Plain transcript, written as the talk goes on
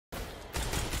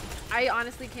I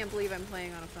honestly can't believe I'm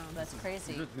playing on a phone. That's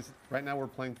crazy. Right now we're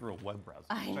playing through a web browser,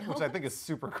 I know. which I think is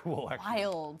super cool, actually.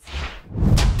 Wild.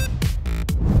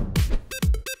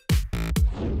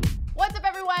 What's up,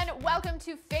 everyone? Welcome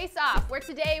to Face Off, where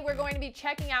today we're going to be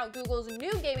checking out Google's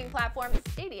new gaming platform,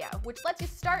 Stadia, which lets you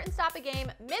start and stop a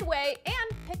game midway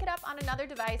and pick it up on another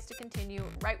device to continue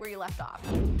right where you left off.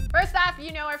 First off,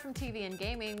 you know her from TV and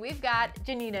gaming. We've got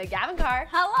Janina Gavankar.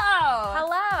 Hello.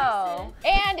 Hello.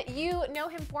 And you know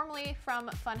him formerly from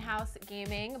Funhouse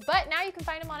Gaming, but now you can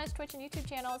find him on his Twitch and YouTube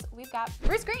channels. We've got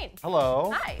Bruce Greene.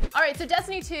 Hello. Hi. All right, so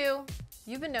Destiny 2.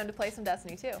 You've been known to play some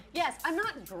Destiny 2. Yes, I'm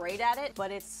not great at it,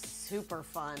 but it's super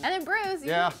fun. And then Bruce,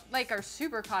 you are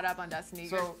super caught up on Destiny.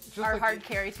 So, You're our hard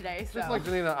carry today. Just like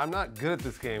Janina, I'm not good at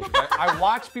this game. I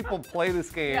watch people play this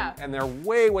game, and they're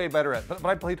way, way better at it. But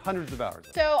I played hundreds of hours.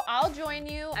 So I'll join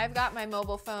you. I've got my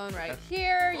mobile phone right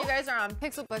here. You guys are on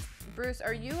Pixel. But Bruce,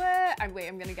 are you I'm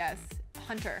gonna guess.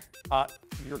 Hunter.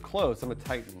 You're close. I'm a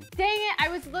Titan. Dang it! I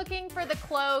was looking for the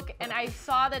cloak and I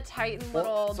saw the Titan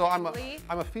little. So I'm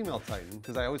a female Titan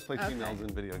because I always play females in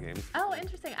video games. Oh,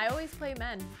 interesting. I always play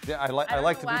men. Yeah, I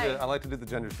like to do the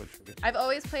gender switch. I've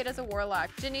always played as a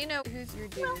warlock. Janina, who's your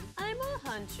dude? Well, I'm a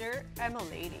hunter. I'm a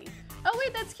lady. Oh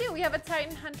wait, that's cute. We have a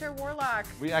Titan Hunter Warlock.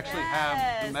 We actually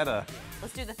have the meta.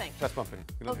 Let's do the thing. Chest bumping.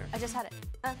 Get in here. I just had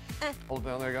it. Hold it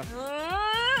down. There you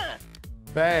go.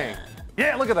 Bang.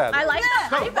 Yeah, look at that. I like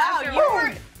that.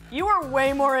 Wow, you were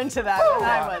way more into that than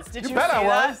I was. Did you bet see I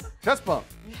was. that? Chest bump.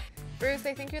 Bruce,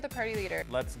 I think you're the party leader.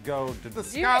 Let's go to the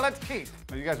Scarlet Keep.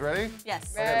 Are you guys ready?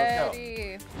 Yes.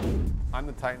 Okay, let's go. I'm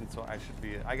the Titan, so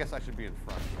I guess I should be in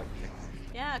front. Like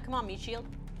Yeah, come on, meat shield.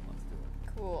 Let's do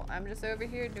it. Cool. I'm just over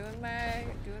here doing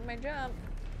my jump.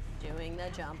 Doing the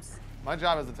jumps. My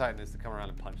job as a Titan is to come around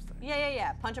and punch things.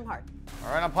 Yeah. Punch him hard.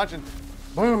 All right, I'm punching.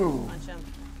 Boom. Punch him.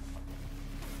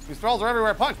 These trolls are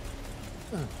everywhere. Punch.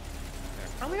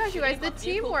 Oh my gosh, you guys, the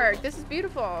teamwork. This is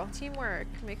beautiful. Teamwork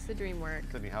makes the dream work.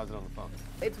 Sydney, how's it on the phone?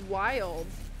 It's wild.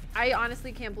 I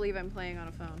honestly can't believe I'm playing on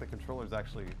a phone. The controller's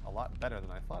actually a lot better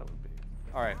than I thought it would be.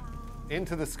 All right,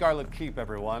 into the Scarlet Keep,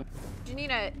 everyone.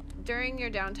 Janina, during your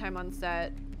downtime on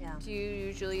set, Yeah. do you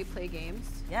usually play games?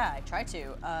 Yeah, I try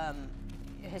to.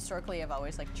 Historically, I've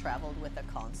always traveled with a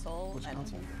console. Which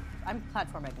console? I'm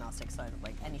platform agnostic, so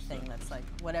anything that's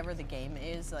whatever the game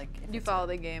is, if You follow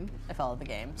the game. I follow the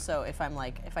game. So if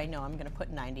if I know I'm gonna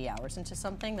put 90 hours into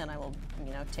something, then I will,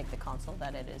 take the console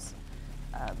that it is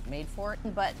made for.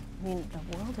 But I mean,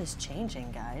 the world is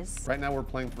changing, guys. Right now we're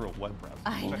playing through a web browser,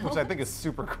 I which I think is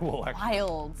super cool, actually.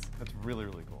 Wild. That's really,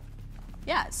 really cool.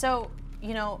 Yeah. So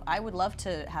I would love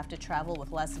to have to travel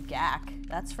with less gack.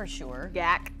 That's for sure.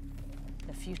 Gack.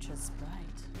 The future's bright.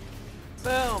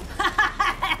 Boom.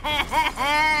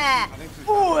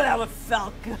 Ooh, that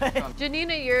felt good.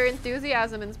 Janina, your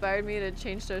enthusiasm inspired me to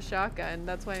change to a shotgun.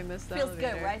 That's why I missed that. Feels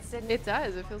good, right, Sydney? It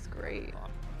does. It feels great.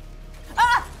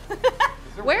 Ah!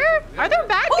 Where? Are there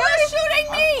bad Who guys? is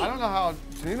shooting me? I don't know how.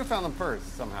 Janina found them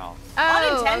first, somehow.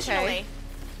 Oh, Unintentionally. okay.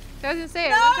 I was gonna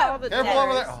say, I went to all the Careful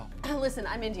over there. Oh. Listen,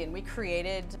 I'm Indian. We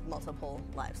created multiple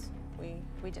lives. We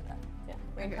did that. Yeah.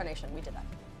 Reincarnation, we did that.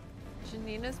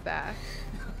 Janina's back.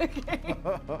 Okay.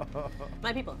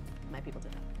 My people did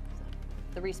that. So,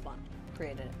 the respawn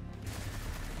created it.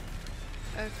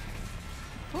 Okay.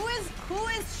 Who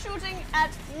is shooting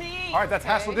at me? All right, that's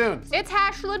Hash Ladoon. It's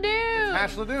Hash Ladoon.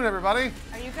 Hash Ladoon, everybody.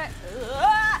 Are you guys?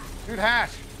 Shoot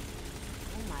Hash.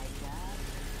 Oh my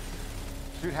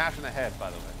god. Shoot Hash in the head, by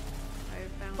the way.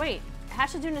 Wait,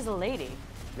 Hashadun is a lady.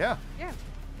 Yeah. Yeah.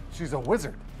 She's a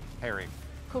wizard, Harry.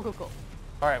 Cool.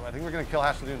 All right, I think we're gonna kill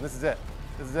Hash Ladoon. This is it.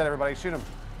 This is it, everybody. Shoot him.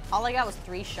 All I got was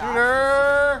 3 shots. Shoot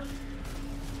her!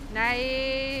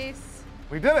 Nice.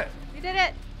 We did it. You did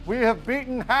it. We have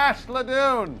beaten Hash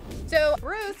Ladoon. So,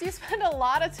 Bruce, you spend a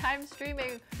lot of time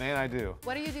streaming. Man, I do.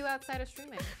 What do you do outside of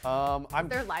streaming? Is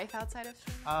there life outside of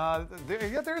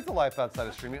streaming? there is a life outside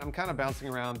of streaming. I'm kind of bouncing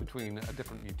around between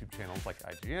different YouTube channels like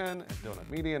IGN and Donut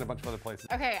Media and a bunch of other places.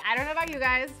 Okay, I don't know about you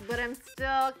guys, but I'm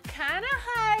still kind of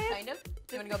hyped. Kind of. Do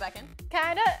you want to go back in?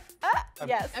 Kind of.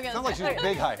 Yes. Okay, Sounds like she's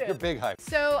big hype. You're big hype.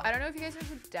 So, I don't know if you guys know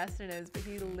who Destin is, but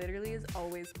he literally is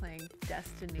always playing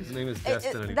Destiny. His name is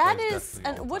Destin. That is,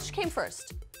 and which came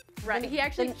first? Right. He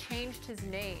actually changed his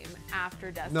name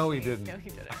after Destiny. No, he didn't. No, he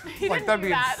didn't. He Like, didn't that'd do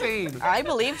be that. insane. I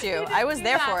believed you. I was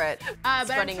there for it. But I'm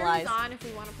Spreading sure lies. he's on if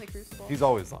we want to play Crucible. He's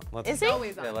always on. Is he? He's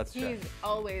always on. Yeah, let's check. He's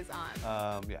always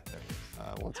on. Yeah, there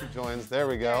he is. Once he joins, there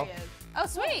we go. There he is. Oh,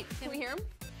 sweet. Can we hear him?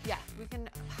 Yeah, we can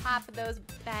pop those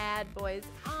bad boys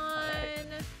on.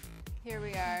 Here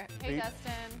we are. Hey,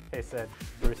 Dustin. Hey, Sid.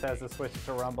 Bruce has to switch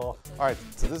to Rumble. All right,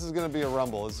 so this is going to be a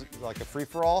rumble. It's like a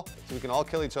free-for-all, so we can all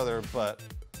kill each other, but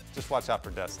Just watch out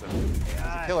for Destin. He's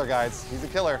a killer, guys. He's a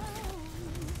killer. Hey,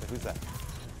 who's that?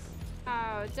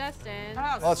 Oh, Destin.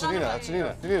 Oh, it's Janina. It's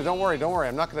Janina. Janina, don't worry. Don't worry.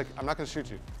 I'm not gonna shoot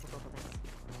you.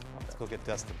 Let's go get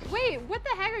Destin. Wait, what the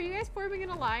heck? Are you guys forming an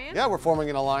alliance? Yeah, we're forming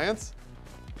an alliance.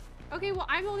 Okay, well,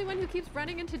 I'm the only one who keeps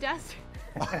running into Destin.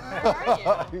 Where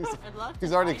are you?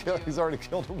 He's already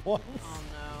killed him once. Oh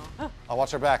no. I'll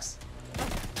watch our backs.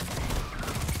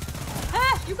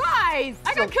 Ah, you guys!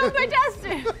 I got killed by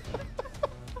Destin!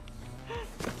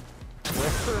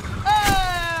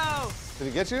 Oh! Did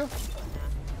he get you?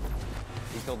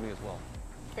 He killed me as well.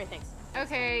 Great, thanks.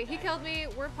 Okay, he killed me.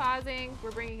 We're pausing.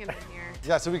 We're bringing him in here.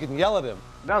 Yeah, so we can yell at him.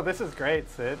 No, this is great,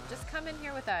 Sid. Just come in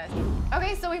here with us.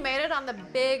 Okay, so we made it on the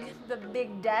big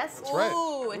desk, That's right.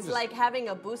 Ooh, it's like having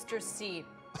a booster seat.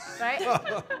 right?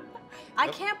 I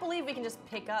can't believe we can just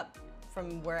pick up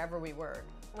from wherever we were.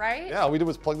 Right? Yeah, all we did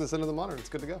was plug this into the monitor. It's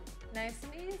good to go. Nice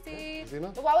and easy. Easy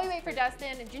enough. But while we wait for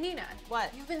Destin, Janina.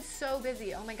 What? You've been so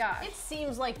busy. Oh my gosh. It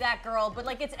seems like that, girl, but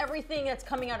like it's everything that's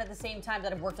coming out at the same time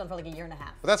that I've worked on for like a year and a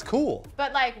half. But that's cool.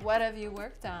 But like, what have you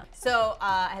worked on? So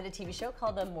I had a TV show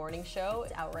called The Morning Show.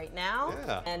 It's out right now.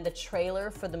 Yeah. And the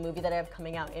trailer for the movie that I have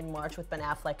coming out in March with Ben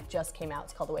Affleck just came out.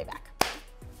 It's called The Way Back.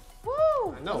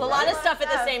 Woo! No, There's a lot of stuff at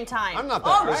the same time. I'm not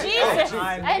that Oh, right. Jesus!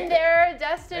 And there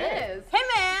Destin is. Hey,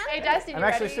 man! Hey, Destin, I'm you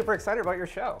actually ready? super excited about your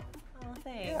show. Oh,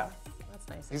 thanks. Yeah. That's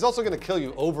nice. He's also gonna kill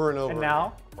you over and over. And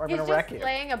now, I'm He's gonna just wreck you.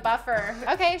 laying a buffer.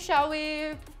 Okay, shall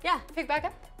we Yeah. pick back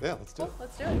up? Yeah, let's do it.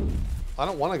 Let's do it. I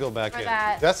don't want to go back Or in.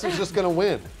 that. Destin's just gonna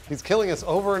win. He's killing us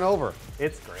over and over.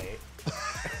 It's great.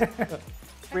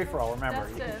 Free for all, remember.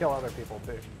 You can Destin. kill other people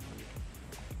too.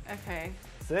 Okay.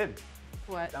 Sid,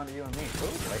 What? down to you and me.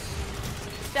 Ooh, like,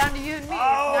 Down to you and me.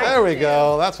 Oh, Nice There we to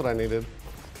go. That's what I needed.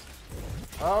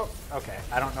 oh, okay.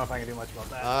 I don't know if I can do much about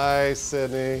that. Nice,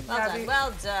 Sydney. Well done.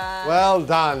 Well done. Well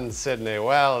done, Sydney.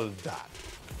 Well done.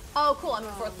 Oh, cool. I'm in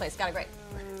 4th place. Got it.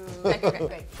 Great.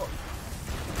 Great. Cool.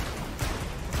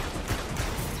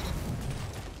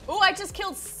 Ooh, I just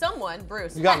killed someone,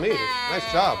 Bruce. You got me. Nice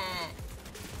job.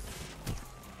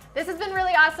 This has been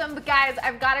really awesome, but guys,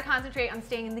 I've got to concentrate on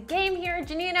staying in the game here.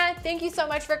 Janina, thank you so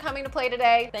much for coming to play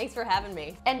today. Thanks for having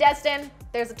me. And Destin,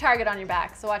 there's a target on your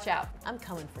back, so watch out. I'm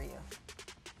coming for you.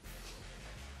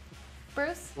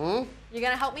 Bruce, you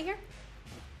gonna help me here?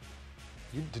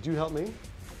 Did you help me?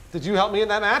 Did you help me in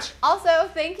that match? Also,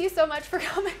 thank you so much for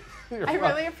coming. I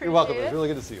really appreciate You're welcome. it. It's really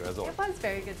good to see you, as It always. was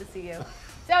very good to see you.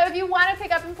 So if you want to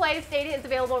pick up and play, Stadia is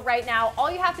available right now.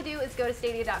 All you have to do is go to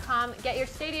stadia.com, get your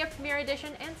Stadia Premier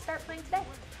Edition, and start playing today.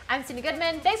 I'm Cindy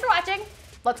Goodman. Thanks for watching.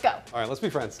 Let's go. All right, let's be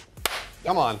friends.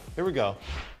 Come on. Here we go.